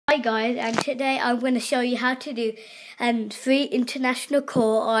guys, and today I'm going to show you how to do free international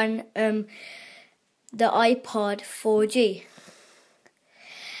call on the iPod 4G.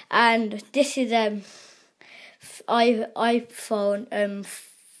 And this is iPhone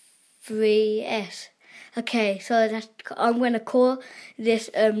 3S. Okay, so I'm going to call this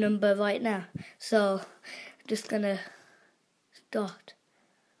number right now. So I'm just going to start.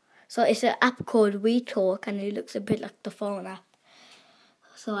 So it's an app called WeTalk, and it looks a bit like the phone app.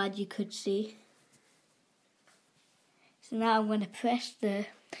 So as you could see. So now I'm going to press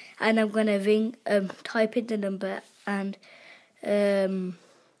and I'm going to type in the number and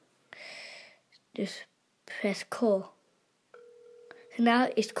just press call. So now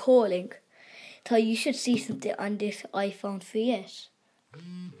it's calling. So you should see something on this iPhone 3S.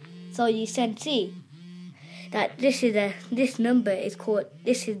 So you can see that this is the number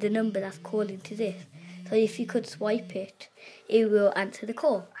that's calling to this. So if you could swipe it, it will answer the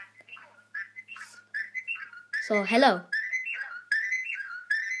call. So hello.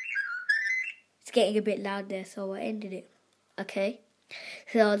 It's getting a bit loud there, so I ended it. Okay.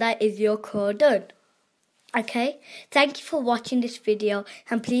 So that is your call done. Okay. Thank you for watching this video,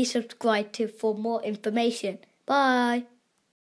 and please subscribe for more information. Bye.